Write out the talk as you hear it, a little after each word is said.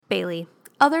Bailey,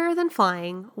 other than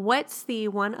flying, what's the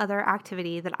one other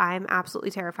activity that I'm absolutely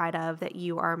terrified of that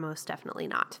you are most definitely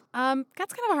not?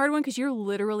 That's kind of a hard one because you're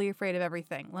literally afraid of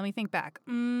everything. Let me think back.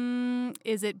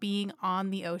 Is it being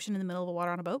on the ocean in the middle of the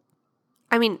water on a boat?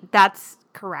 I mean, that's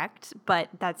correct, but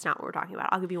that's not what we're talking about.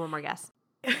 I'll give you one more guess.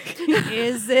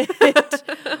 Is it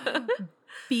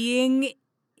being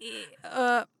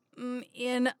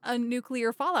in a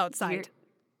nuclear fallout site?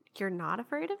 You're not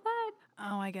afraid of that?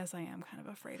 Oh, I guess I am kind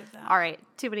of afraid of that. All right,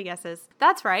 too many guesses.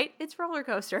 That's right. It's roller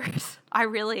coasters. I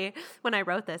really, when I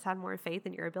wrote this, had more faith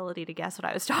in your ability to guess what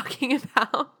I was talking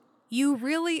about. You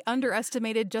really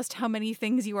underestimated just how many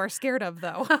things you are scared of,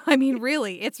 though. I mean,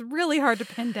 really, it's really hard to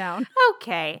pin down.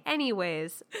 Okay,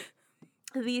 anyways.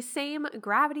 The same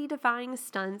gravity-defying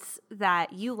stunts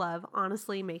that you love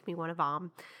honestly make me want to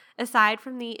vom. Aside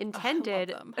from the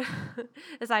intended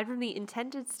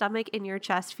stomach in your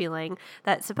chest feeling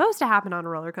that's supposed to happen on a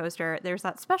roller coaster, there's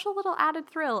that special little added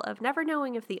thrill of never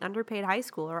knowing if the underpaid high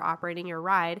schooler operating your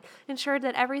ride ensured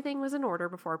that everything was in order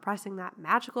before pressing that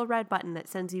magical red button that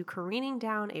sends you careening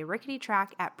down a rickety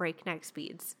track at breakneck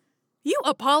speeds. You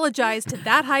apologize to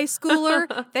that high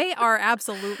schooler. They are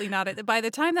absolutely not it. By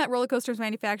the time that roller coaster is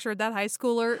manufactured, that high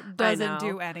schooler doesn't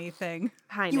do anything.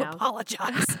 I know. You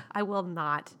apologize. I will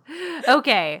not.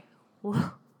 Okay,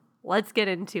 let's get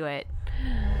into it.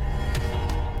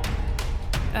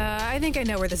 I think I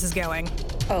know where this is going.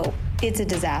 Oh, it's a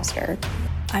disaster.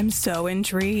 I'm so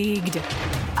intrigued.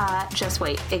 Just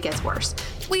wait, it gets worse.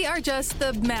 We are just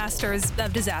the masters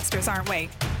of disasters, aren't we?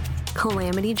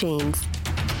 Calamity Janes.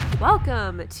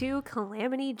 Welcome to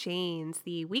Calamity Janes,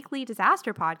 the weekly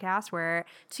disaster podcast where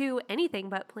two anything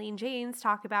but plain Janes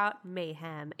talk about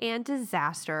mayhem and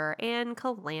disaster and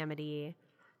calamity.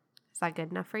 Is that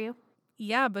good enough for you?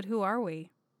 Yeah, but who are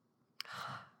we?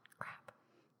 Crap.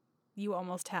 You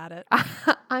almost had it.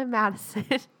 I'm Madison.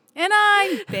 And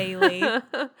I'm Bailey.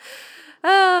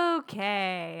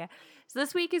 Okay. So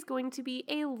this week is going to be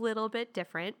a little bit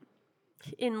different.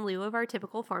 In lieu of our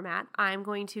typical format, I'm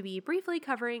going to be briefly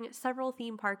covering several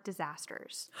theme park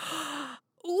disasters.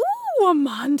 Ooh, a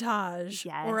montage.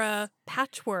 Yes. Or a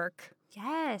patchwork.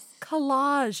 Yes.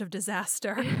 Collage of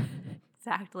disaster.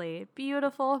 Exactly.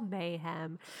 Beautiful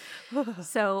mayhem.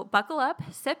 So buckle up,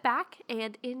 sit back,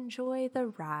 and enjoy the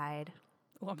ride.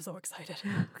 Oh, I'm so excited.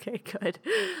 Okay, good.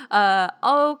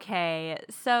 Okay,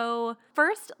 so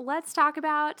first, let's talk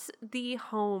about the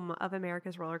home of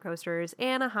America's roller coasters,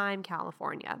 Anaheim,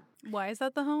 California. Why is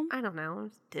that the home? I don't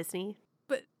know. Disney.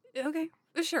 But, okay,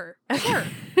 sure.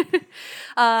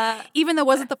 Uh, Even though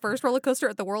wasn't the first roller coaster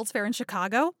at the World's Fair in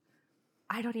Chicago?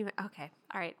 I don't even... Okay.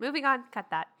 All right. Moving on.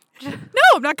 Cut that. No,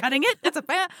 I'm not cutting it. It's a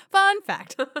fun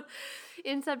fact.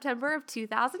 In September of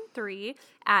 2003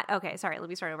 let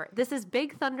me start over. This is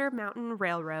Big Thunder Mountain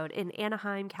Railroad in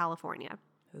Anaheim, California.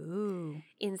 Ooh.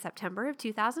 In September of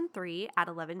 2003 at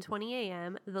 11:20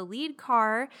 a.m., the lead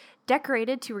car,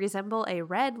 decorated to resemble a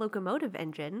red locomotive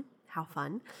engine, how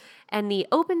fun, and the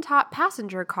open-top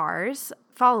passenger cars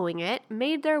following it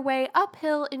made their way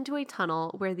uphill into a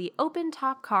tunnel where the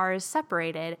open-top cars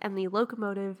separated and the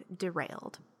locomotive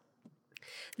derailed.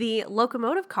 The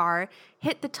locomotive car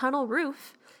hit the tunnel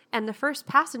roof, and the first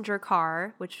passenger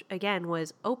car, which again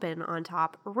was open on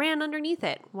top, ran underneath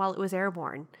it while it was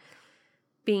airborne,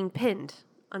 being pinned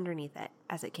underneath it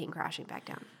as it came crashing back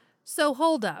down. So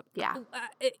hold up. Yeah.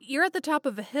 You're at the top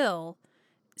of a hill.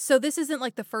 So this isn't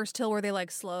like the first hill where they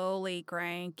like slowly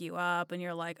crank you up and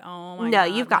you're like, oh my God. No,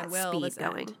 you've got when will speed this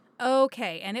going. end?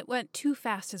 Okay. And it went too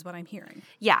fast is what I'm hearing.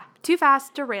 Yeah. Too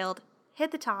fast, derailed,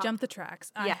 hit the top. Jump the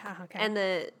tracks. Yeah. Okay.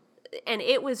 And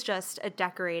it was just a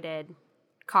decorated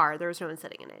car. There was no one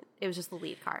sitting in it. It was just the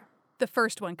lead car. The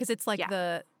first one, because it's like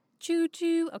the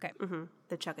choo-choo. Okay. Mm-hmm.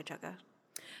 The chugga-chugga.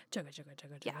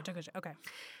 Chugga-chugga. Yeah. Chugga-chugga. Okay.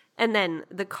 And then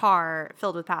the car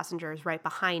filled with passengers right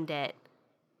behind it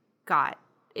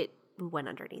went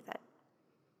underneath it.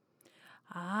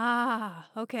 Ah,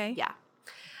 okay. Yeah.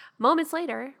 Moments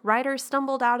later, riders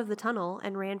stumbled out of the tunnel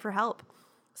and ran for help.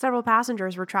 Several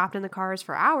passengers were trapped in the cars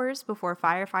for hours before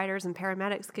firefighters and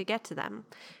paramedics could get to them.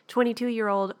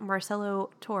 22-year-old Marcelo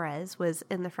Torres was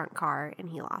in the front car, and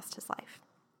he lost his life.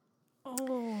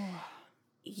 Oh.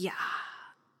 Yeah.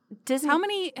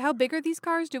 How big are these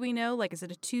cars? Do we know? Like, is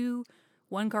it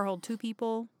one car hold two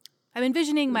people? I'm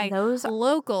envisioning my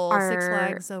local Six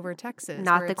Flags Over Texas.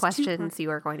 Not the questions you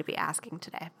are going to be asking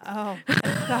today. Oh,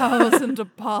 1,000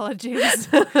 apologies.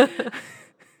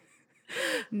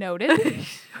 Noted.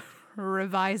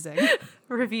 Revising.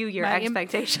 Review your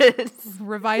expectations.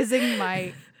 Revising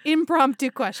my impromptu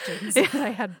questions that I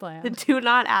had planned. Do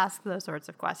not ask those sorts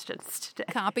of questions today.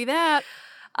 Copy that.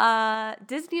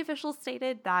 Disney officials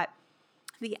stated that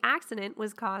the accident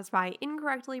was caused by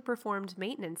incorrectly performed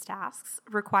maintenance tasks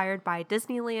required by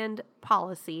Disneyland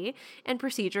policy and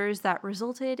procedures that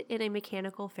resulted in a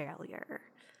mechanical failure.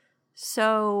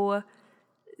 So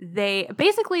they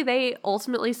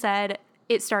ultimately said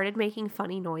it started making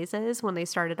funny noises when they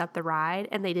started up the ride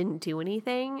and they didn't do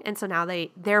anything. And so now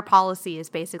their policy is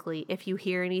basically, if you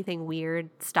hear anything weird,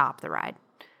 stop the ride.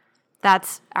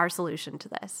 That's our solution to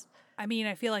this. I mean,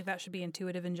 I feel like that should be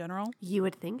intuitive in general. You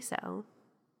would think so.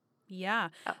 Yeah.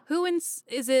 Oh.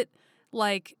 Is it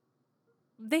like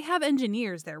they have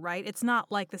engineers there, right? It's not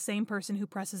like the same person who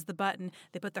presses the button.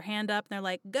 They put their hand up and they're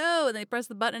like, go, and they press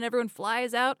the button and everyone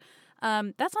flies out.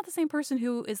 That's not the same person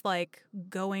who is like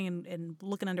going and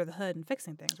looking under the hood and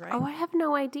fixing things, right? Oh, I have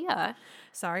no idea.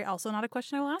 Sorry, also not a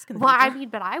question I will ask in the future. I mean,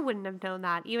 but I wouldn't have known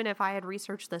that. Even if I had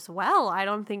researched this well, I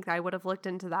don't think I would have looked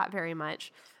into that very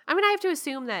much. I mean, I have to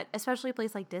assume that, especially a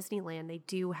place like Disneyland, they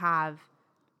do have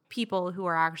people who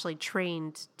are actually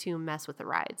trained to mess with the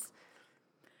rides.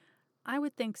 I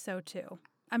would think so too.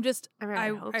 I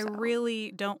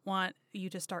really don't want you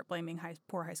to start blaming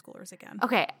poor high schoolers again.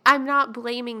 Okay, I'm not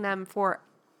blaming them for.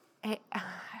 Okay,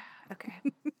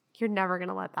 you're never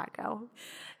gonna let that go.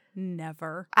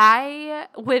 Never. I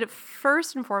would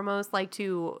first and foremost like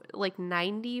to,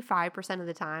 95% of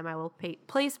the time, I will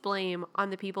place blame on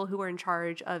the people who are in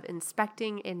charge of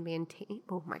inspecting and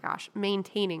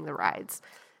maintaining the rides.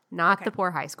 Not the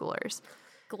poor high schoolers.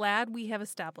 Glad we have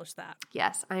established that.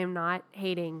 Yes, I am not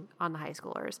hating on the high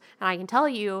schoolers. And I can tell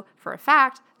you for a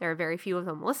fact, there are very few of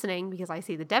them listening because I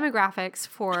see the demographics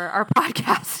for our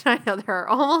podcast. I know there are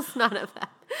almost none of them.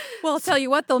 Well, I'll tell you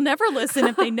what, they'll never listen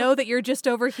if they know that you're just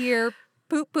over here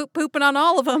pooping on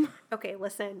all of them. Okay,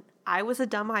 listen, I was a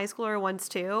dumb high schooler once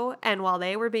too. And while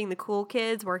they were being the cool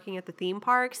kids working at the theme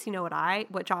parks, you know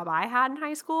what job I had in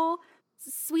high school?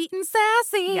 Sweet and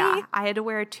sassy. Yeah, I had to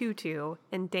wear a tutu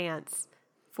and dance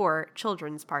for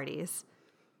children's parties.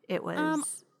 It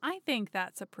was... I think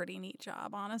that's a pretty neat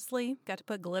job, honestly. Got to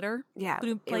put glitter. Yeah,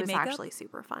 it was makeup. Actually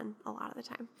super fun a lot of the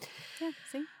time. Yeah,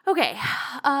 see? Okay,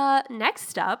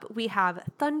 next up, we have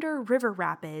Thunder River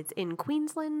Rapids in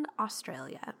Queensland,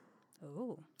 Australia.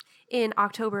 Ooh. In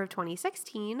October of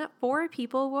 2016, 4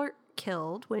 people were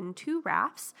killed when 2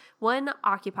 rafts, one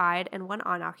occupied and one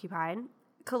unoccupied,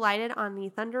 collided on the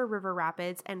Thunder River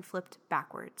Rapids and flipped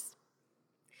backwards.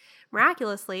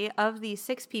 Miraculously, of the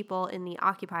 6 people in the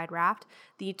occupied raft,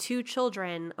 the 2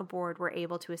 children aboard were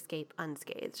able to escape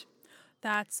unscathed.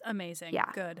 That's amazing.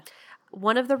 Yeah. Good.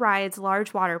 One of the ride's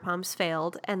large water pumps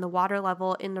failed, and the water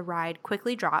level in the ride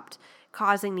quickly dropped,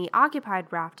 causing the occupied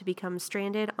raft to become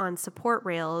stranded on support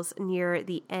rails near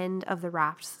the end of the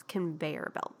raft's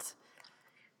conveyor belt.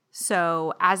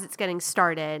 So as it's getting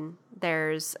started,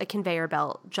 there's a conveyor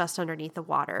belt just underneath the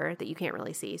water that you can't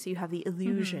really see. So you have the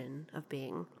illusion of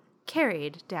being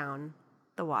carried down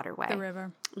the waterway. The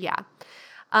river. Yeah.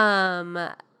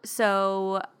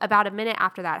 So about a minute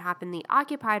after that happened, the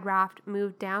occupied raft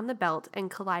moved down the belt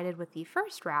and collided with the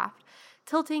first raft,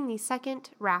 tilting the second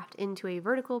raft into a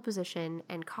vertical position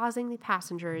and causing the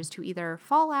passengers to either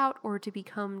fall out or to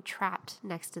become trapped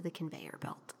next to the conveyor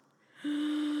belt.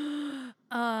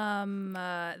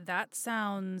 That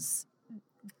sounds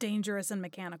dangerous and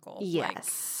mechanical.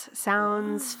 Yes.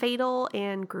 Sounds fatal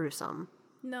and gruesome.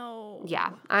 No.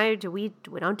 Yeah. We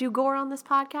don't do gore on this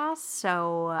podcast,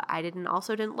 so I didn't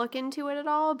look into it at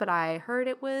all, but I heard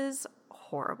it was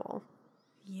horrible.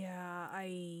 Yeah,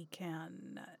 I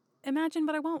can imagine,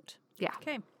 but I won't. Yeah.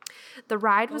 Okay. The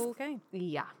ride was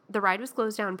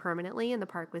closed down permanently, and the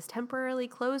park was temporarily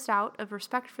closed out of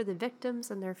respect for the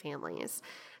victims and their families.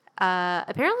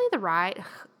 Apparently the ride,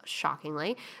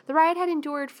 shockingly, had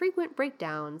endured frequent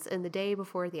breakdowns in the day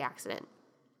before the accident.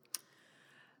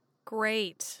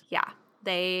 Great. Yeah.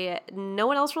 No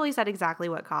one else really said exactly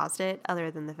what caused it,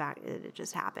 other than the fact that it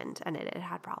just happened and it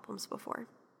had problems before.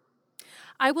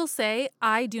 I will say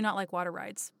I do not like water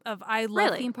rides. I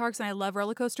love theme parks and I love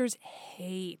roller coasters.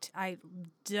 I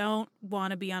don't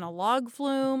want to be on a log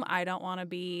flume. I don't want to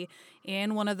be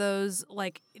in one of those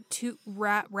like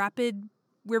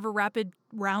river rapid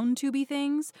round tubey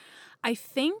things. I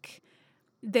think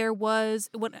there was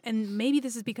and maybe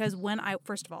this is because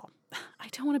first of all, I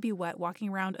don't want to be wet walking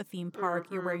around a theme park.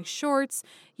 You're wearing shorts,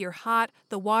 you're hot,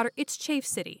 the water, it's Chafe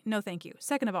City. No, thank you.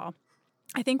 Second of all,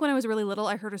 I think when I was really little,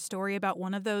 I heard a story about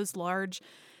one of those large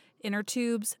inner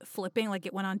tubes flipping, like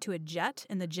it went onto a jet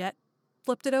and the jet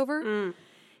flipped it over.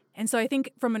 And so I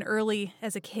think from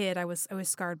as a kid, I was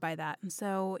scarred by that. And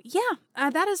so,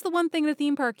 that is the one thing at a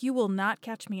theme park you will not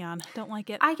catch me on. Don't like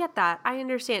it. I get that. I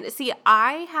understand. See,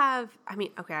 I've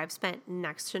spent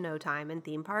next to no time in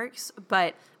theme parks,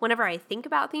 but whenever I think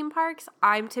about theme parks,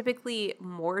 I'm typically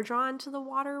more drawn to the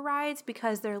water rides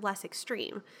because they're less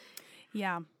extreme.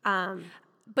 Yeah.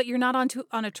 But you're not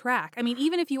on a track. I mean,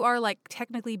 even if you are like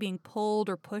technically being pulled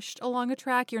or pushed along a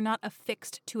track, you're not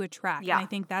affixed to a track. Yeah. And I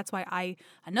think that's why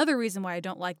another reason why I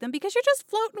don't like them, because you're just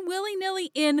floating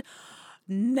willy-nilly in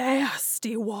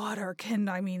nasty water.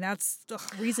 That's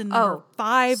reason number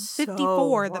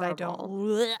 554 that I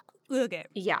don't. Okay.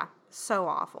 Yeah, so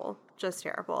awful. Just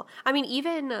terrible. I mean,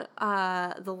 even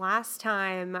the last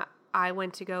time I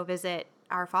went to go visit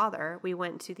our father, we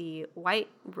went to the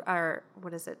Whitewater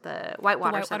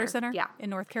Center. Yeah. In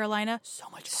North Carolina.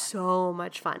 So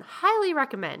much fun. Highly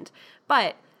recommend.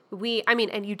 But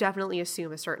and you definitely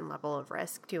assume a certain level of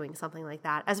risk doing something like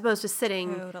that as opposed to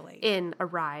sitting in a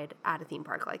ride at a theme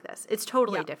park like this. It's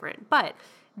totally different. But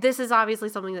this is obviously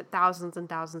something that thousands and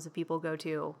thousands of people go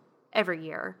to every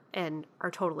year and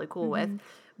are totally cool with.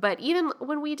 But even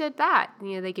when we did that,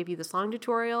 they give you this long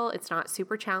tutorial. It's not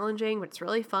super challenging, but it's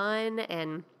really fun.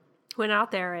 And went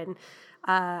out there and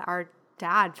our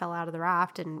dad fell out of the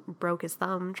raft and broke his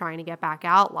thumb trying to get back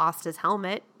out, lost his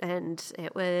helmet. And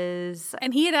it was...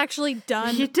 And he had actually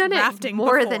done rafting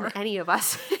more before. than any of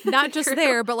us. Not just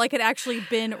there, but like it actually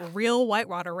been real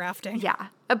whitewater rafting. Yeah.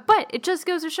 But it just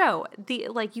goes to show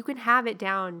you can have it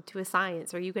down to a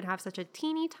science, or you can have such a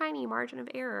teeny tiny margin of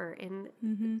error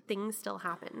and things still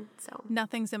happen. So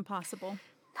nothing's impossible.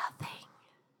 Nothing.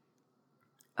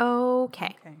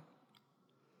 Okay.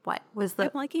 What was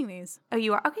I'm liking these. Oh,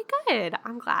 you are? Okay, good.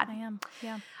 I'm glad. I am.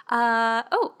 Yeah.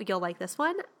 You'll like this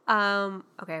one.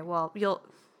 Okay, well,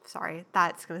 sorry,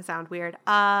 that's going to sound weird.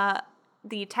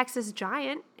 The Texas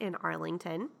Giant in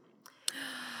Arlington.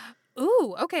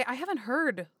 Ooh, okay. I haven't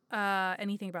heard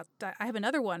anything about that. I have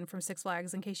another one from Six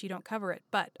Flags in case you don't cover it,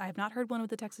 but I have not heard one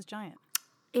with the Texas Giant.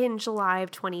 In July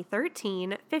of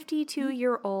 2013,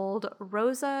 52-year-old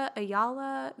Rosa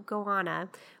Ayala Goana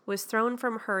was thrown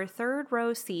from her third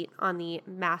row seat on the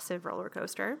massive roller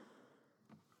coaster.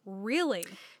 Really?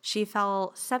 She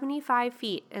fell 75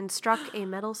 feet and struck a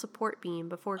metal support beam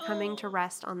before coming to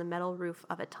rest on the metal roof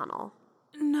of a tunnel.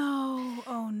 No.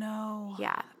 Oh, no.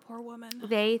 Yeah. Poor woman.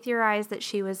 They theorized that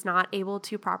she was not able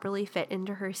to properly fit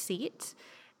into her seat.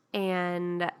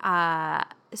 And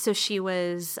so she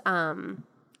was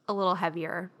a little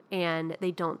heavier, and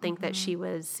they don't think that she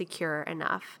was secure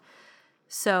enough.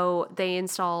 So they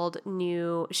installed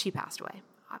she passed away,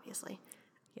 obviously.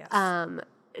 Yes.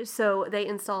 So they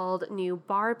installed new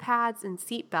bar pads and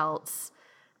seat belts,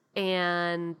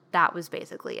 and that was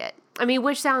basically it. I mean,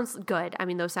 which sounds good. I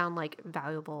mean, those sound like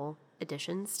valuable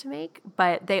additions to make,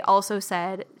 but they also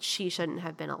said she shouldn't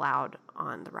have been allowed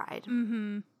on the ride.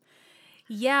 Mm-hmm.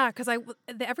 Yeah, because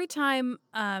every time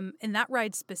in that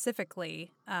ride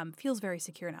specifically feels very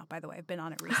secure now. By the way, I've been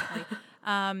on it recently,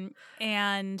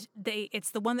 and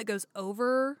it's the one that goes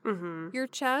over your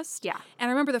chest. Yeah, and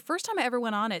I remember the first time I ever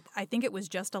went on it, I think it was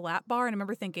just a lap bar, and I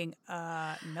remember thinking,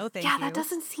 no, thank you. Yeah, that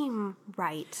doesn't seem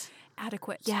right.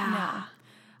 Adequate. Yeah.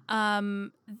 No.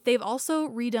 They've also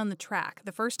redone the track.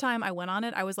 The first time I went on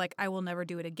it, I was like, I will never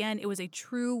do it again. It was a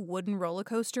true wooden roller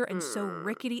coaster and so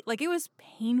rickety. Like, it was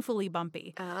painfully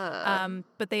bumpy.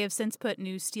 But they have since put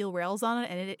new steel rails on it,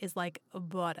 and it is like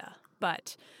butter.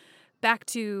 But back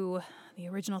to the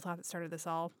original thought that started this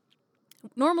all.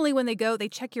 Normally when they go, they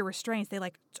check your restraints. They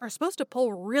are supposed to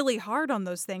pull really hard on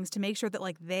those things to make sure that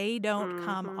they don't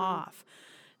come off.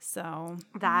 So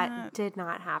that did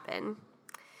not happen.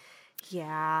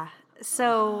 Yeah.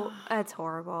 So it's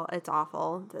horrible. It's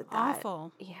awful.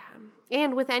 Awful. Yeah.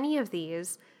 And with any of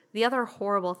these, the other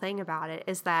horrible thing about it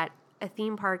is that a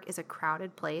theme park is a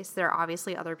crowded place. There are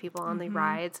obviously other people on the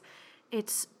rides.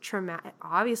 It's traumatic,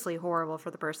 obviously horrible for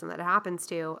the person that it happens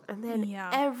to. And then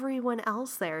everyone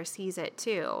else there sees it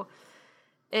too.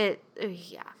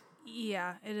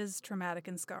 Yeah, it is traumatic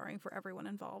and scarring for everyone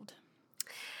involved.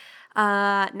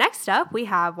 Next up, we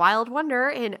have Wild Wonder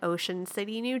in Ocean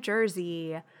City, New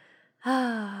Jersey.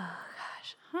 Oh,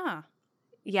 gosh. Huh.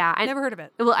 Yeah. I never heard of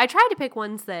it. Well, I tried to pick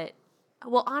ones that,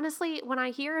 honestly, when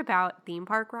I hear about theme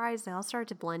park rides, they all start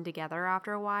to blend together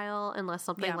after a while, unless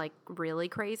something really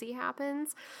crazy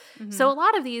happens. So a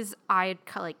lot of these I'd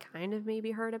kind of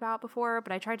maybe heard about before,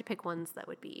 but I tried to pick ones that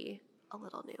would be a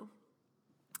little new.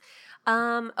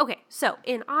 Okay, so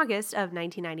in August of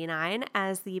 1999,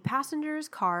 as the passenger's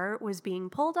car was being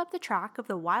pulled up the track of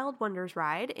the Wild Wonders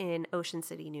ride in Ocean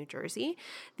City, New Jersey,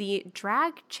 the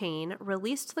drag chain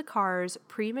released the cars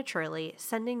prematurely,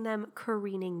 sending them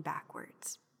careening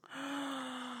backwards.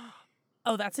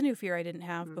 Oh, that's a new fear I didn't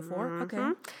have before.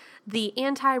 Okay. The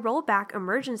anti-rollback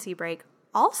emergency brake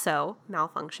also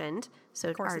malfunctioned,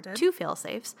 so course our it did. two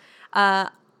fail-safes.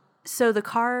 So the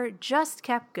car just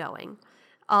kept going.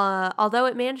 Although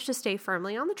it managed to stay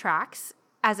firmly on the tracks,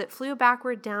 as it flew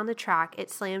backward down the track,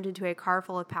 it slammed into a car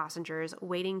full of passengers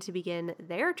waiting to begin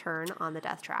their turn on the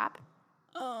death trap,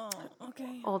 Oh,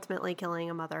 okay. ultimately killing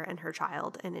a mother and her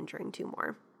child and injuring two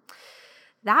more.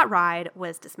 That ride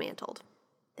was dismantled,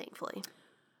 thankfully.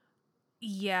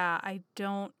 Yeah, I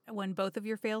don't. When both of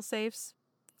your fail safes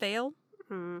fail,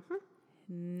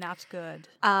 not good.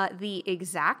 The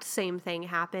exact same thing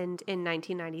happened in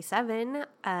 1997,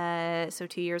 so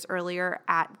 2 years earlier,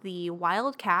 at the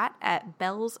Wildcat at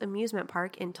Bell's Amusement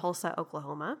Park in Tulsa,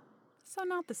 Oklahoma. So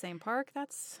not the same park.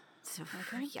 That's So,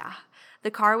 yeah.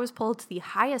 The car was pulled to the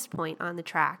highest point on the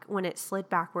track when it slid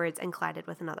backwards and collided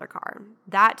with another car.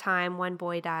 That time, one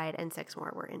boy died and 6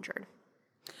 more were injured.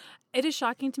 It is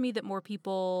shocking to me that more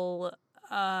people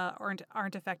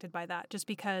aren't affected by that, just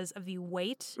because of the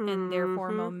weight and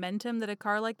therefore momentum that a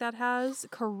car like that has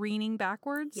careening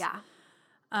backwards. Yeah.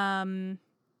 I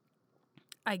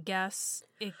guess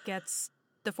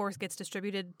the force gets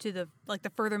distributed to the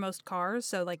furthermost cars,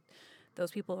 so like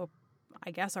those people,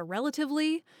 I guess, are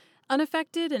relatively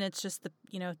unaffected, and it's just the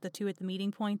two at the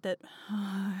meeting point that.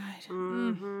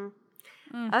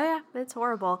 Oh, yeah, it's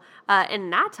horrible. In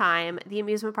that time, the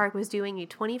amusement park was doing a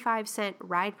 25-cent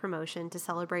ride promotion to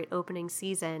celebrate opening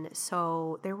season,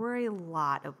 so there were a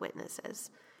lot of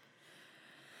witnesses.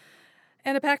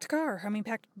 And a packed car. I mean,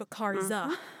 packed cars.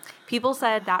 People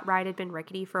said that ride had been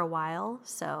rickety for a while,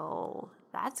 so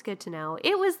that's good to know.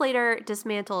 It was later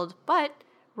dismantled, but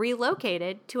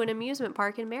relocated to an amusement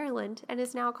park in Maryland and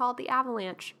is now called the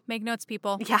Avalanche. Make notes,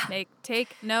 people. Yeah.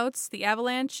 Take notes. The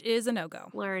Avalanche is a no-go.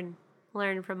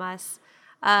 Learn from us.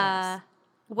 Yes.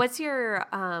 What's your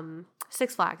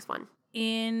Six Flags one?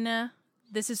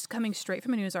 This is coming straight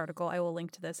from a news article. I will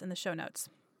link to this in the show notes.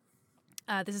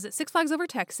 This is at Six Flags Over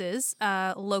Texas,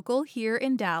 local here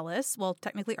in Dallas. Well,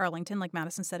 technically Arlington, like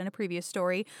Madison said in a previous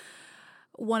story.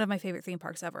 One of my favorite theme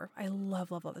parks ever. I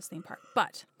love this theme park.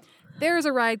 But there is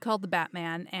a ride called the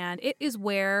Batman, and it is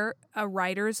where a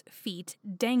rider's feet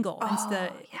dangle.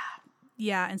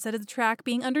 Instead of the track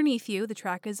being underneath you, the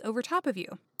track is over top of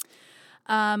you.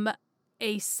 A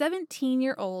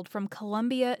 17-year-old from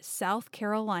Columbia, South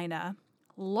Carolina,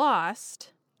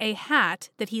 lost a hat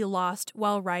that he lost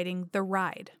while riding the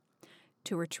ride.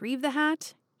 To retrieve the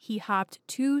hat, he hopped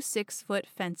 2 6-foot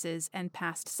fences and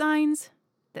passed signs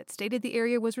that stated the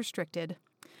area was restricted.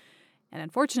 And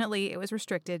unfortunately, it was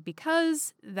restricted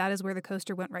because that is where the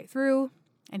coaster went right through,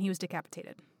 and he was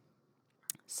decapitated.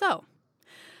 So,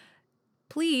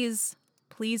 please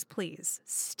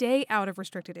stay out of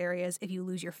restricted areas. If you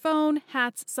lose your phone,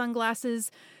 hats,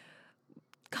 sunglasses,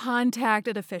 contact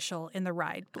an official in the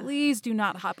ride. Please do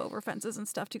not hop over fences and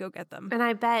stuff to go get them. And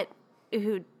I bet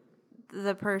the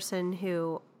person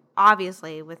who,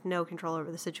 obviously with no control over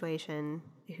the situation,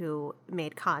 who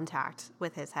made contact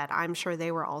with his head, I'm sure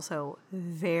they were also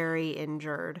very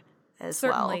injured as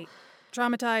well. Certainly.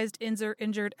 Traumatized,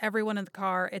 injured, everyone in the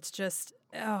car. It's just,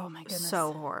 oh my goodness.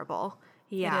 So horrible.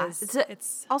 Yeah. It is.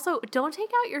 It's also, don't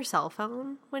take out your cell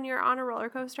phone when you're on a roller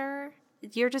coaster.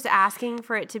 You're just asking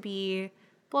for it to be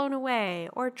blown away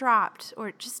or dropped,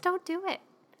 or just don't do it.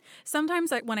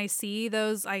 Sometimes when I see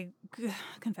those,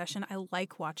 confession, I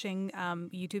like watching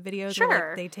YouTube videos Sure.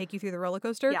 where they take you through the roller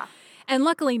coaster. Yeah. And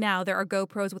luckily now there are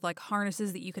GoPros with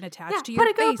harnesses that you can attach to your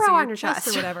put a face GoPro or on your your chest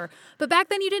chest. or whatever. But back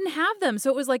then you didn't have them. So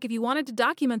it was like if you wanted to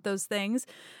document those things,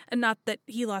 and not that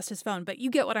he lost his phone, but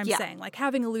you get what I'm saying. Like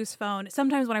having a loose phone.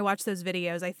 Sometimes when I watch those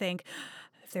videos, I think,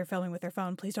 if they're filming with their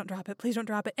phone, please don't drop it. Please don't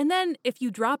drop it. And then if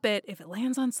you drop it, if it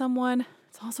lands on someone,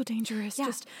 it's also dangerous. Yeah,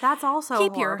 Just that's also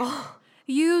keep horrible.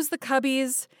 use the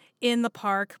cubbies in the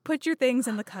park. Put your things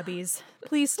in the cubbies.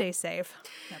 Please stay safe.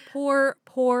 That poor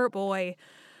boy.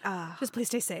 Just please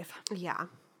stay safe. Yeah.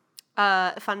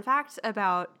 Fun fact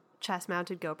about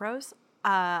chest-mounted GoPros.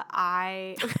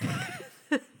 I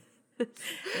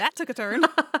That took a turn.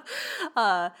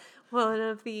 at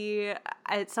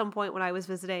some point when I was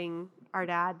visiting our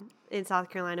dad in South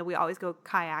Carolina, we always go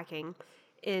kayaking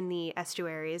in the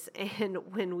estuaries, and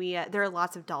when there are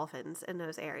lots of dolphins in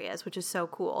those areas, which is so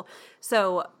cool.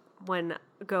 So when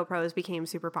GoPros became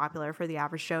super popular for the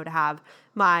average Joe to have,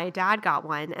 my dad got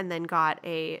one and then got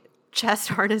a chest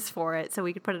harness for it so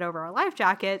we could put it over our life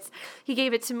jackets. He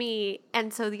gave it to me,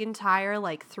 and so the entire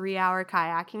like 3-hour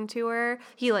kayaking tour,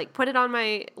 he like put it on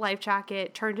my life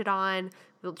jacket, turned it on,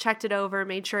 checked it over,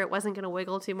 made sure it wasn't going to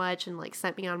wiggle too much, and like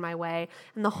sent me on my way.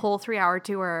 And the whole 3-hour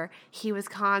tour, he was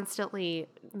constantly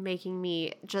making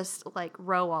me just like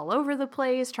row all over the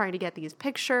place, trying to get these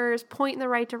pictures, point in the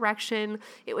right direction.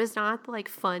 It was not the like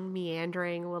fun,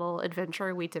 meandering little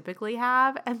adventure we typically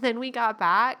have. And then we got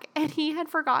back and he had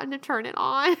forgotten to turn it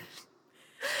on.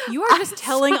 You are just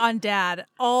telling on Dad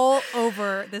all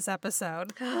over this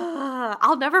episode.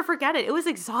 I'll never forget it. It was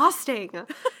exhausting. It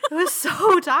was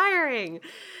so tiring.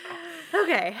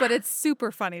 Okay. But it's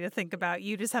super funny to think about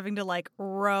you just having to like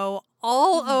row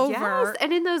all over. Yes,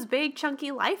 and in those big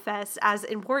chunky life vests, as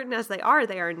important as they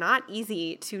are not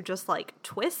easy to just like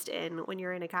twist in when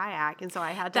you're in a kayak. And so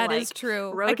I had to That like is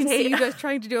true. rotate. I can see you guys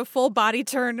trying to do a full body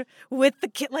turn with the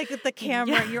with the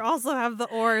camera. Yeah. And you also have the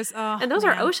oars. Oh, And those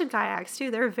man. are ocean kayaks too.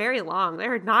 They're very long.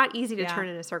 They're not easy to Yeah. turn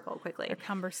in a circle quickly. They're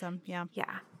cumbersome. Yeah.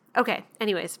 Yeah. Okay.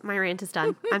 Anyways, my rant is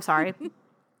done. I'm sorry.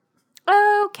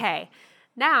 Okay.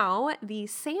 Now, the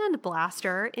Sand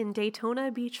Blaster in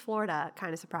Daytona Beach, Florida.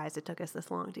 Kind of surprised it took us this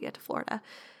long to get to Florida.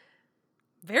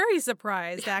 Very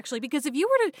surprised, actually, because if you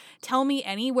were to tell me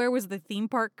anywhere was the theme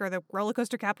park or the roller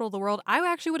coaster capital of the world, I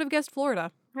actually would have guessed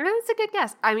Florida. That's a good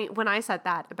guess. I mean, when I said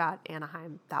that about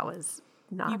Anaheim, that was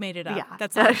not... You made it up. Yeah.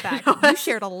 That's not a fact. You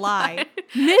shared a lie.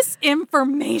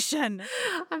 Misinformation.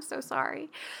 I'm so sorry.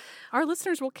 Our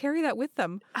listeners will carry that with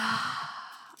them.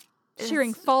 Sharing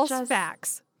It's false just-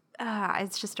 facts.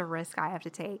 It's just a risk I have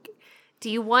to take. Do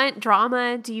you want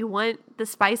drama? Do you want the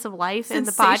spice of life in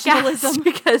the podcast? Sensationalism.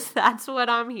 Because that's what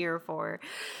I'm here for.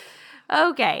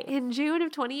 Okay, in June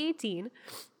of 2018,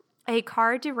 a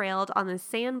car derailed on the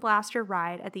Sand Blaster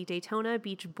ride at the Daytona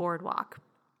Beach Boardwalk.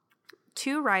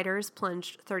 2 riders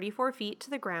plunged 34 feet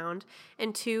to the ground,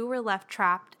 and 2 were left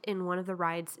trapped in one of the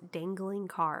ride's dangling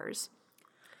cars.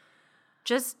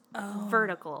 Just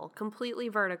vertical, completely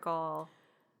vertical.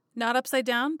 Not upside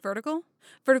down, vertical.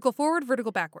 Vertical forward,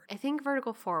 vertical backward. I think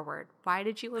vertical forward. Why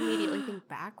did you immediately think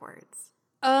backwards?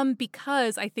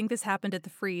 Because I think this happened at the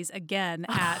Freeze again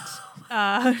at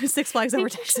Six Flags Over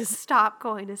Texas. Stop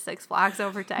going to Six Flags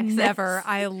Over Texas. Never.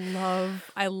 I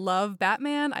love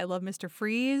Batman. I love Mr.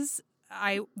 Freeze.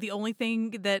 The only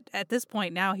thing that at this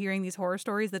point now, hearing these horror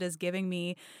stories, that is giving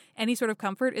me any sort of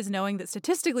comfort is knowing that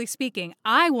statistically speaking,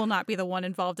 I will not be the one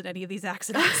involved in any of these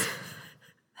accidents.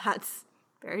 That's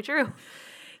very true.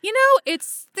 You know,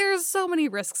 there's so many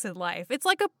risks in life. It's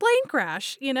like a plane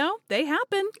crash, you know? They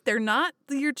happen.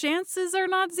 Your chances are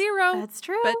not zero. That's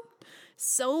true. But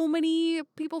so many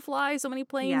people fly, so many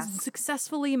planes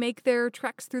successfully make their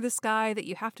treks through the sky that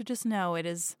you have to just know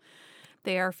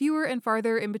they are fewer and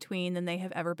farther in between than they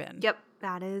have ever been. Yep,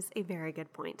 that is a very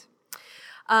good point.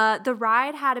 The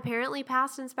ride had apparently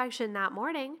passed inspection that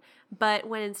morning, but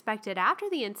when inspected after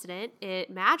the incident, it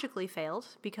magically failed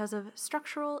because of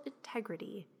structural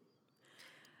integrity.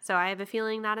 So I have a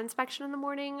feeling that inspection in the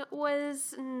morning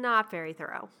was not very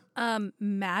thorough.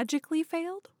 Magically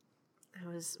failed? I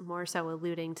was more so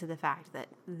alluding to the fact that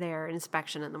their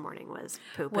inspection in the morning was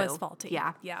poo-poo. Was faulty.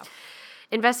 Yeah. Yeah.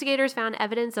 Investigators found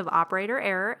evidence of operator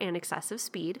error and excessive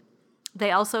speed.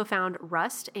 They also found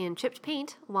rust and chipped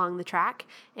paint along the track.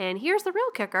 And here's the real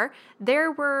kicker.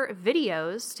 There were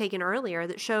videos taken earlier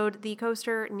that showed the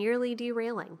coaster nearly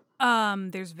derailing.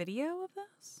 There's video of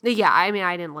this? Yeah, I mean,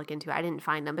 I didn't look into it. I didn't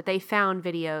find them, but they found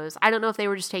videos. I don't know if they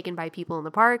were just taken by people in the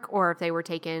park or if they were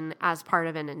taken as part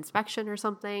of an inspection or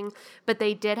something, but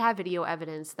they did have video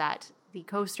evidence that the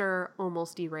coaster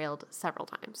almost derailed several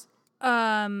times.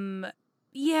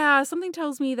 Yeah, something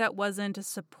tells me that wasn't a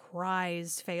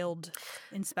surprise failed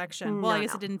inspection. Well, I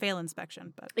guess No. it didn't fail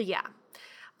inspection, but Yeah.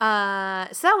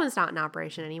 So that one's not in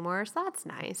operation anymore, so that's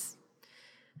nice.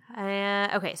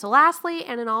 Okay, so lastly,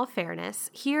 and in all fairness,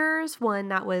 here's one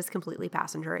that was completely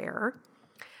passenger error.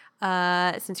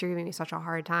 Since you're giving me such a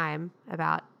hard time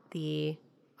about the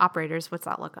operators, what's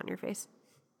that look on your face?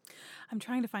 I'm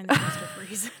trying to find the Mr.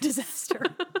 Freeze disaster.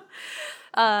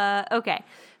 Okay,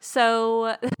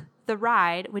 so the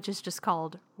ride, which is just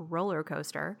called roller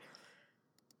coaster,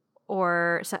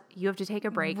 you have to take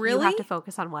a break. Really? You have to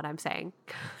focus on what I'm saying.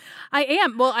 I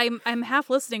am. Well, I'm half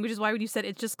listening, which is why when you said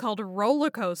it's just called a roller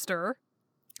coaster,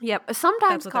 Yep,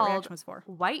 sometimes that's what that called reaction was for.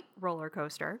 white roller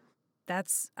coaster.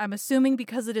 I'm assuming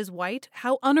because it is white.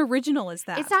 How unoriginal is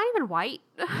that? It's not even white.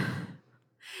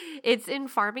 It's in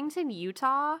Farmington,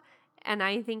 Utah, and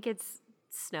I think it's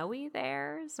snowy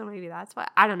there, so maybe that's why.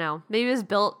 I don't know. Maybe it was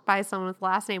built by someone with the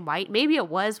last name White. Maybe it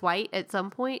was white at some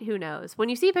point. Who knows? When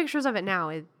you see pictures of it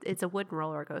now, it's a wooden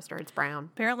roller coaster. It's brown.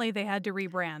 Apparently, they had to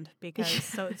rebrand because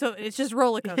so it's just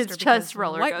roller coaster. It's just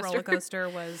roller white coaster. Roller coaster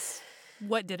was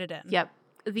what did it in? Yep.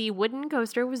 The wooden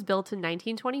coaster was built in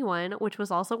 1921, which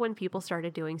was also when people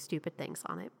started doing stupid things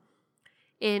on it.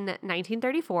 In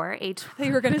 1934,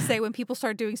 you were going to say when people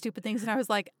start doing stupid things, and I was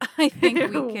like, I think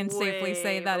we can safely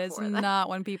say that is not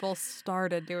when people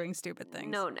started doing stupid things.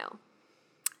 No.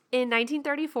 In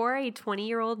 1934, a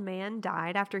 20-year-old man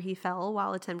died after he fell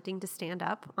while attempting to stand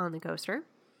up on the coaster.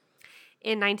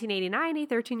 In 1989, a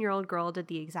 13-year-old girl did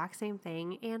the exact same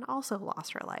thing and also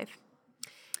lost her life.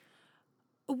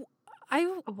 I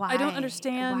don't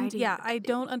understand. Why I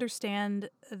don't understand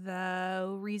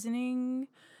the reasoning.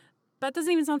 That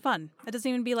doesn't even sound fun. It doesn't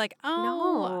even be like,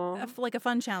 like a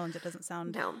fun challenge. It doesn't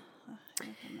sound. No.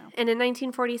 And in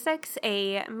 1946,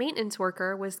 a maintenance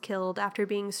worker was killed after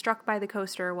being struck by the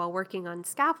coaster while working on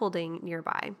scaffolding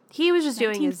nearby. He was just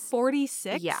doing his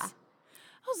 1946. Yeah.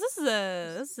 Oh, this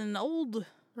is an old.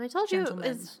 I told you it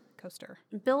gentleman was coaster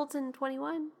built in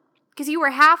 21. Because you were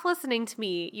half listening to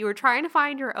me. You were trying to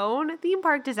find your own theme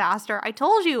park disaster. I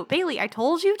told you, Bailey, I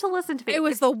told you to listen to me. It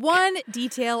was the one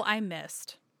detail I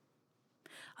missed.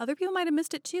 Other people might have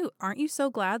missed it too. Aren't you so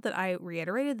glad that I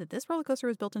reiterated that this roller coaster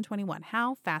was built in 21?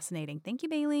 How fascinating. Thank you,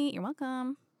 Bailey. You're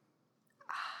welcome.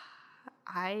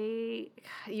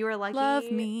 You were lucky.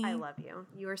 Love me. I love you.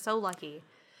 You are so lucky.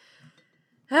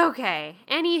 Okay.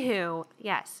 Anywho,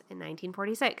 yes, in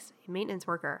 1946, a maintenance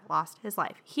worker lost his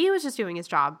life. He was just doing his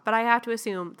job, but I have to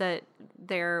assume that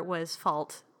there was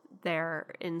fault there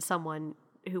in someone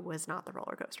who was not the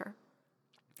roller coaster.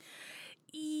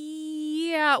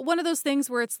 Yeah, one of those things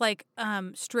where it's like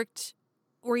strict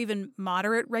or even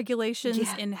moderate regulations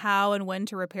in how and when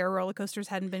to repair roller coasters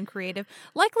hadn't been creative.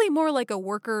 Likely more like a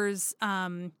worker's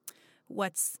work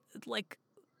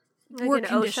an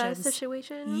conditions. OSHA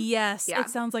situation? Yes, Yeah. It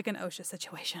sounds like an OSHA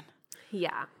situation.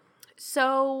 Yeah.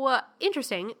 So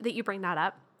interesting that you bring that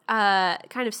up.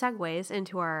 Kind of segues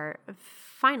into our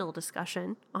final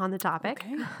discussion on the topic.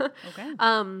 Okay.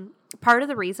 Part of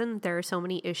the reason there are so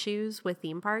many issues with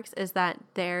theme parks is that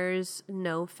there's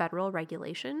no federal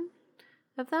regulation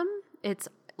of them. It's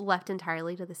left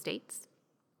entirely to the states.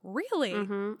 Really?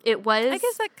 Mm-hmm. It was. I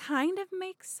guess that kind of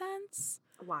makes sense.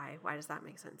 Why? Why does that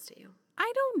make sense to you? I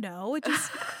don't know. It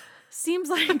just seems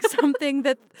like something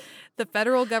that the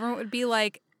federal government would be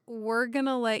like, we're going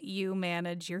to let you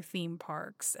manage your theme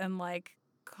parks and like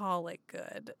call it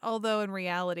good. Although in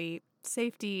reality,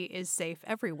 safety is safe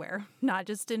everywhere, not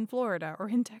just in Florida or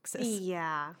in Texas.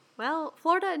 Yeah. Well,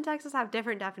 Florida and Texas have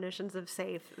different definitions of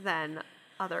safe than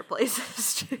other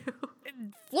places too.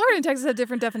 Florida and Texas have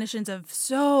different definitions of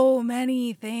so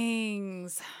many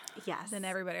things. Yes. Than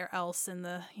everybody else in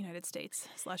the United States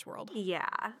 / world. Yeah.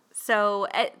 So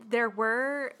there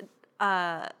were,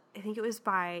 I think it was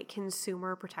by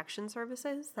Consumer Protection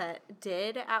Services that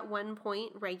did at one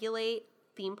point regulate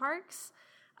theme parks.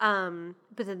 But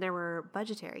then there were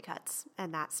budgetary cuts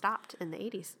and that stopped in the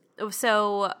 80s.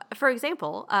 So, for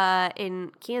example,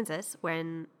 in Kansas,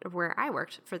 where I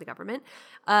worked for the government,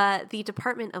 the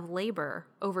Department of Labor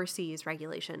oversees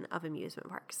regulation of amusement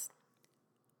parks.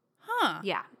 Huh.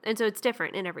 Yeah. And so it's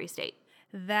different in every state.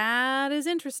 That is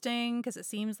interesting because it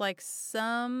seems like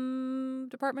some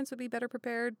departments would be better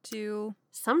prepared to.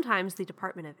 Sometimes the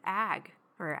Department of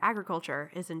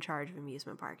Agriculture is in charge of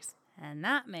amusement parks. And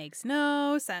that makes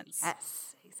no sense.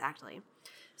 Yes, exactly.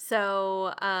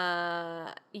 So,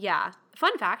 yeah.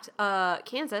 Fun fact,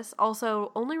 Kansas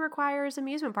also only requires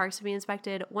amusement parks to be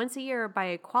inspected once a year by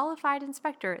a qualified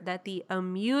inspector that the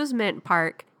amusement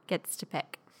park gets to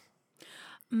pick.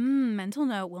 Mental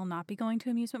note, will not be going to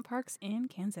amusement parks in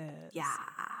Kansas. Yeah.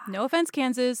 No offense,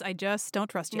 Kansas. I just don't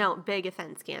trust you. No, big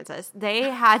offense, Kansas. They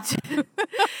had to,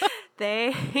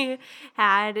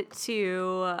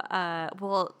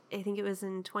 well, I think it was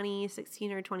in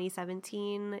 2016 or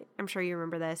 2017. I'm sure you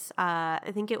remember this. I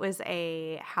think it was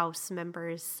a House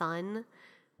member's son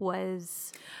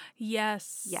was.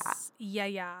 Yes.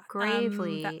 Yeah.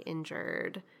 Gravely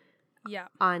injured. Yeah.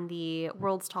 On the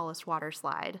world's tallest water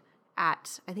slide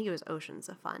at, I think it was Oceans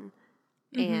of Fun.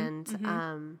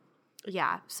 And,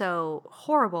 yeah, so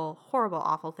horrible,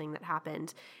 awful thing that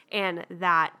happened. And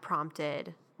that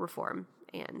prompted reform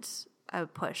and a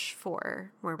push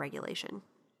for more regulation.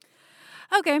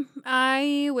 Okay.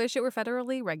 I wish it were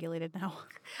federally regulated now.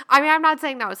 I mean, I'm not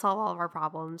saying that would solve all of our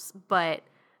problems, but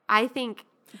I think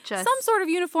just some sort of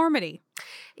uniformity.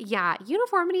 Yeah,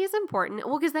 uniformity is important.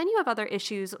 Well, because then you have other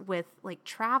issues with like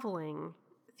traveling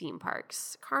theme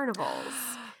parks, carnivals.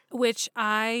 Which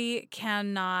I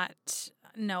cannot.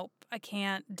 Nope, I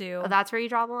can't do. Oh, that's where you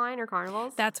draw the line, or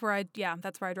carnivals? That's where I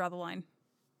draw the line.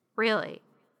 Really?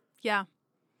 Yeah.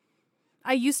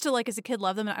 I used to, like, as a kid,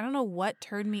 love them, and I don't know what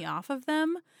turned me off of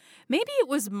them. Maybe it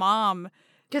was Mom.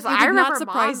 Because It I did not remember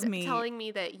surprise Mom me. telling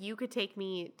me that you could take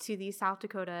me to the South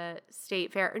Dakota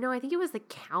State Fair. No, I think it was the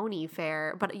county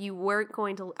fair, but you weren't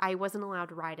going to. I wasn't allowed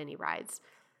to ride any rides.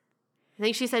 I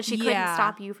think she said she couldn't Yeah.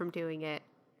 stop you from doing it,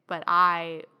 but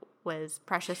I was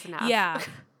precious enough. Yeah.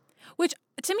 Which,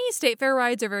 to me, state fair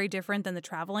rides are very different than the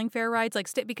traveling fair rides. Like,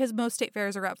 because most state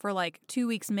fairs are up for, like, 2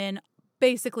 weeks min,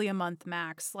 basically a month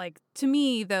max. Like, to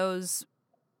me, those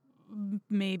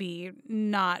maybe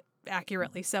not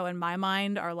accurately so in my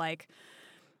mind are, like,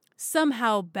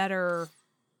 somehow better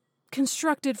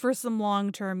constructed for some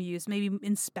long-term use, maybe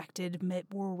inspected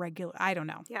more regular. I don't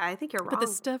know. Yeah, I think you're wrong. But the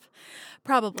stuff,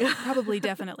 probably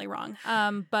definitely wrong.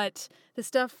 But the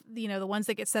stuff, you know, the ones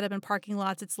that get set up in parking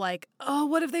lots, it's like, oh,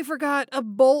 what if they forgot a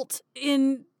bolt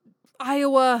in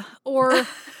Iowa, or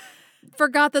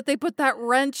forgot that they put that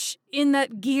wrench in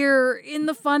that gear in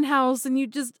the fun house, and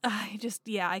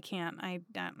I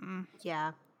can't.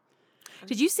 Yeah.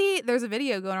 Did you see, there's a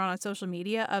video going on social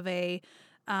media of a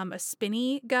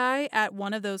spinny guy at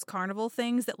one of those carnival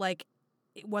things that, like,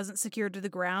 it wasn't secured to the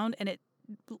ground, and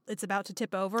it's about to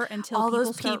tip over until All people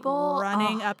those start people?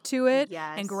 running Oh, up to it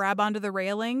yes. and grab onto the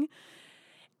railing.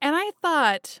 And I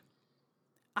thought,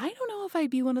 I don't know if I'd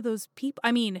be one of those people.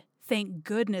 I mean, thank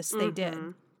goodness they did.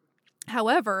 Mhm.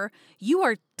 However, you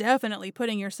are definitely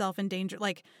putting yourself in danger.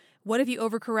 Like, what if you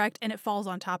overcorrect and it falls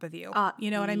on top of you? You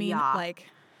know what I mean? yeah. Like,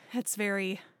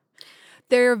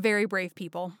 they're very brave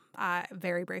people.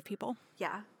 Very brave people.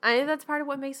 Yeah. I think that's part of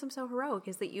what makes them so heroic,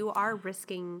 is that you are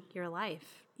risking your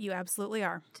life You absolutely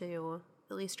are. to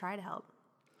at least try to help.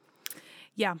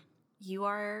 Yeah. You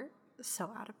are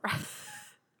so out of breath.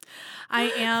 I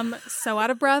am so out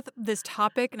of breath. This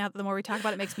topic, now the more we talk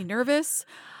about it, makes me nervous.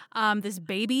 This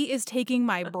baby is taking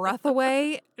my breath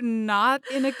away, not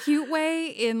in a cute way,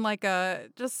 in like a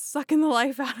just sucking the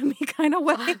life out of me kind of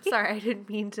way. I'm sorry, I didn't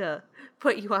mean to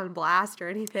put you on blast or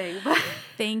anything, but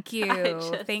Thank you.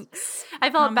 Thanks. I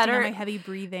felt Commenting better on my heavy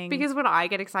breathing. because when I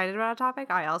get excited about a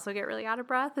topic, I also get really out of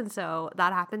breath, and so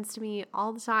that happens to me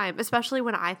all the time, especially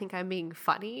when I think I'm being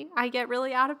funny. I get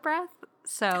really out of breath.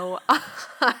 So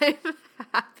I'm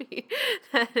happy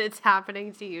that it's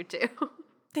happening to you too.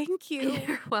 Thank you.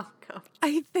 You're welcome.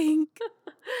 I think.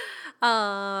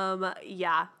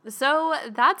 Yeah. So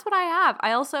that's what I have.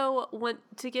 I also want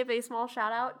to give a small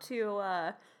shout out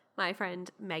to my friend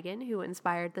Megan, who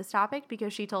inspired this topic,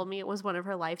 because she told me it was one of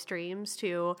her life dreams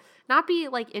to not be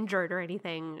like injured or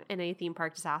anything in a theme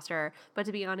park disaster, but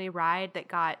to be on a ride that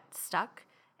got stuck,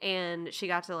 and she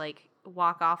got to like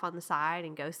walk off on the side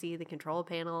and go see the control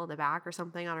panel in the back or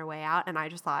something on her way out. And I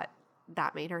just thought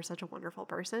that made her such a wonderful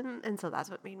person. And so that's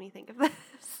what made me think of this.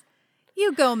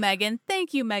 You go, Megan.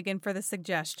 Thank you, Megan, for the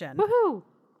suggestion. Woohoo!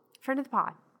 Friend of the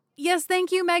pod. Yes,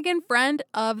 thank you, Megan. Friend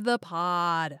of the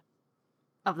pod.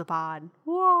 Of the pod.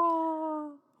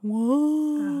 Whoa. Whoa.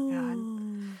 Oh,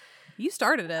 God. You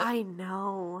started it. I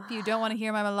know. If you don't want to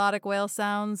hear my melodic whale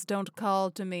sounds, don't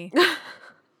call to me.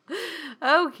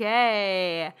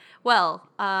 Okay. Well,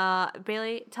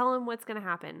 Bailey, tell him what's going to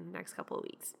happen next couple of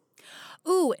weeks.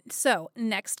 Ooh, so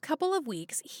next couple of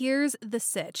weeks, here's the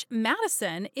sitch.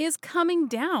 Madison is coming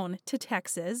down to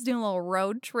Texas, doing a little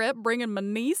road trip, bringing my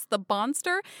niece, the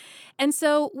Bonster. And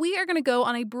so we are going to go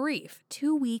on a brief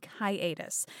 2-week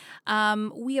hiatus.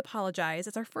 We apologize.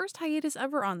 It's our first hiatus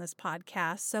ever on this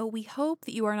podcast, so we hope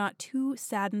that you are not too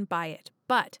saddened by it.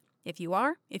 But if you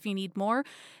are, if you need more,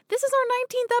 this is our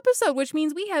 19th episode, which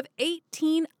means we have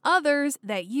 18 others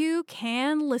that you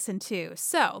can listen to.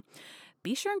 So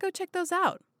be sure and go check those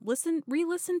out.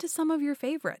 Re-listen to some of your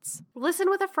favorites. Listen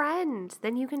with a friend.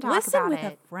 Then you can talk Listen about with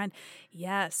it. a friend.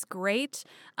 Yes, great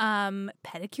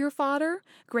pedicure fodder,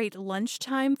 great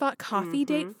lunchtime coffee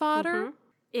date fodder.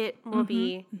 It will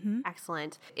be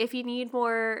excellent. If you need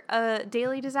more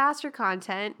daily disaster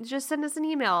content, just send us an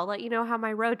email. I'll let you know how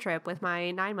my road trip with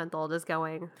my 9-month-old is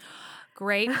going.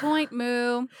 Great point,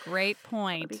 Moo. Great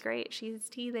point. It'll be great. She's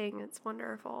teething. It's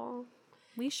wonderful.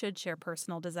 We should share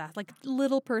personal disaster, like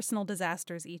little personal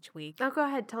disasters each week. Oh, go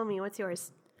ahead. Tell me. What's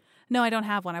yours? No, I don't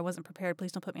have one. I wasn't prepared.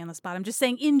 Please don't put me on the spot. I'm just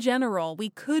saying, in general, we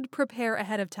could prepare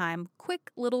ahead of time.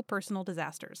 Quick little personal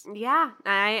disasters. Yeah,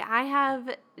 I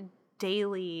have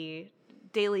daily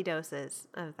doses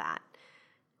of that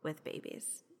with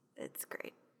babies. It's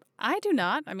great. I do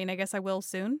not. I mean, I guess I will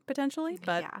soon, potentially,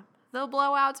 but yeah, the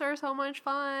blowouts are so much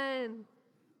fun.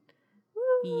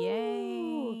 Woo!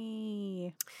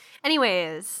 Yay.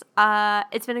 Anyways,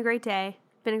 it's been a great day.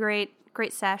 Been a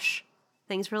great sesh.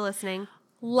 Thanks for listening.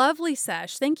 Lovely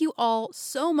sesh. Thank you all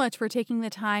so much for taking the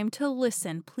time to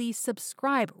listen. Please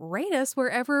subscribe, rate us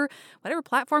whatever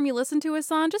platform you listen to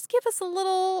us on. Just give us a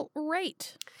little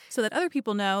rate so that other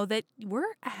people know that we're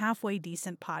a halfway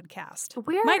decent podcast.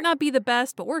 Might not be the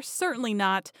best, but we're certainly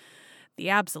not the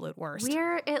absolute worst.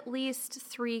 We're at least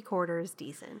 3/4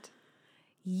 decent.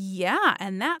 Yeah,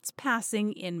 and that's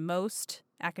passing in most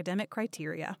academic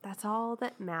criteria. That's all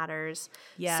that matters.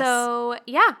 Yes. So,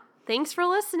 yeah. Thanks for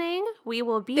listening. We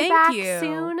will be back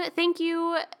soon. Thank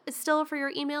you still for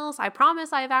your emails. I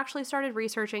promise I've actually started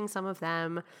researching some of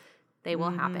them. They will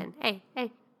happen. Hey,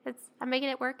 I'm making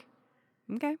it work.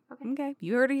 Okay.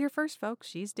 You heard it here first, folks.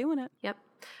 She's doing it. Yep.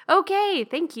 Okay,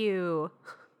 thank you.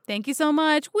 Thank you so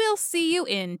much. We'll see you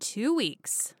in 2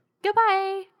 weeks.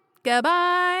 Goodbye.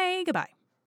 Goodbye.